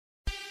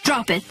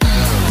Drop it.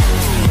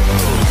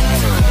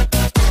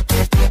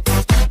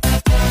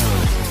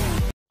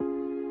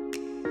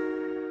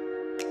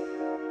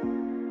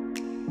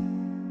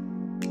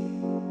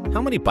 How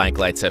many bike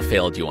lights have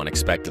failed you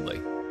unexpectedly?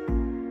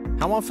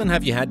 How often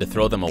have you had to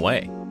throw them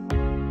away?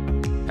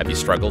 Have you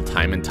struggled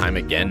time and time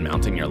again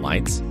mounting your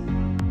lights?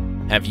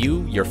 Have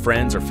you, your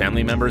friends, or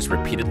family members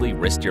repeatedly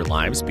risked your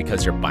lives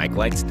because your bike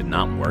lights did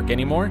not work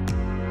anymore?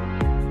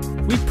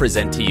 We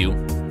present to you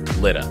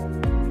Lita,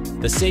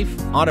 the safe,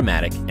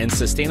 automatic, and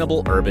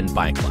sustainable urban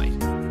bike light.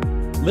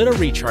 Lita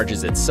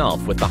recharges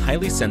itself with a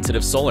highly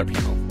sensitive solar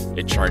panel.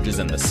 It charges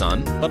in the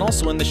sun, but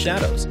also in the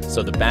shadows,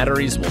 so the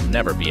batteries will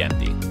never be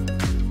empty.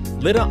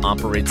 Lita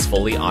operates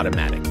fully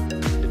automatic.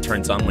 It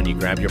turns on when you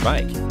grab your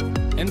bike,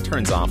 and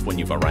turns off when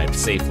you've arrived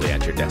safely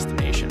at your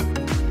destination.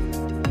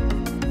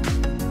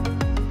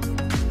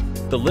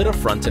 The Lita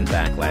front and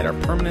back light are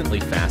permanently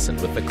fastened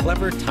with a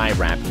clever tie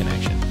wrap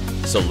connection,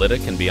 so Lita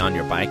can be on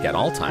your bike at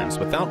all times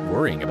without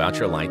worrying about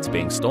your lights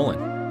being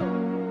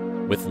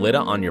stolen. With Lita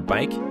on your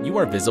bike, you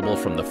are visible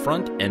from the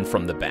front and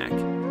from the back,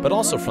 but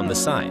also from the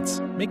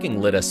sides,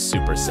 making Lita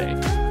super safe.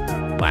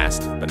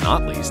 Last but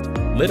not least,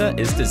 Lita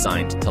is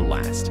designed to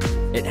last.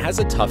 It has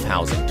a tough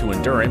housing to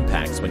endure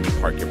impacts when you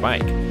park your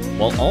bike,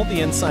 while all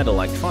the inside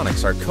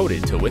electronics are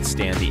coated to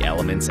withstand the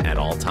elements at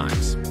all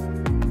times.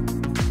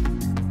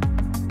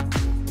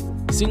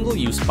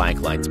 Single-use bike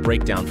lights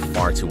break down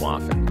far too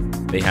often.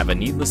 They have a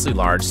needlessly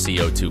large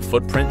CO2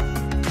 footprint,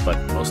 but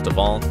most of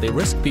all, they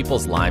risk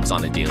people's lives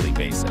on a daily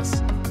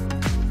basis.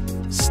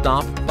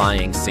 Stop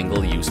buying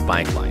single-use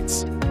bike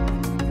lights.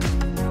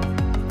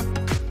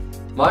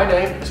 My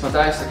name is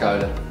Matthijs de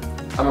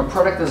Kuylen. I'm a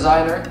product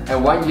designer,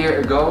 and 1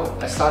 year ago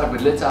I started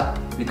with Lita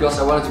because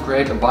I wanted to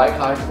create a bike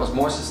light that was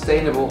more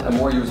sustainable and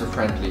more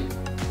user-friendly.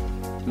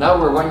 Now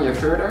we're 1 year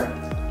further.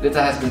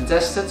 Lita has been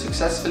tested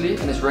successfully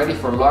and is ready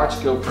for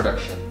large-scale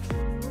production.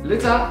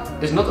 Lita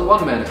is not a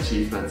one-man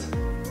achievement.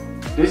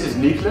 This is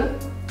Nikle,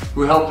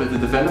 who helped with the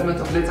development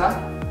of Lita.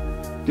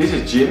 This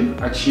is Jim,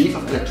 our chief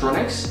of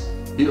electronics.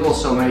 He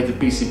also made the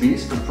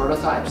PCBs for the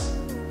prototypes.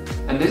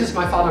 And this is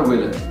my father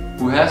Willem,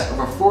 who has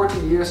over 40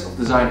 years of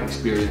design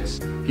experience.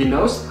 He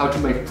knows how to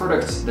make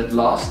products that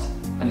last,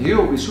 and he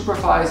will be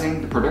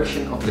supervising the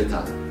production of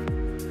Lita.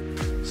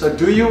 So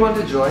do you want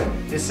to join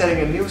in setting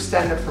a new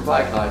standard for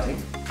bike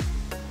lighting?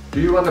 Do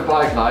you want a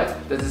bike light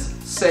that is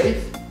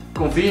safe,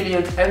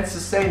 convenient and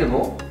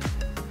sustainable?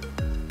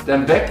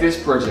 Then back this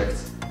project.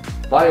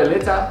 Buy a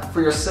Lita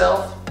for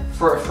yourself,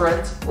 for a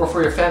friend or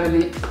for your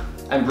family,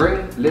 and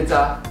bring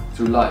Lita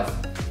to life.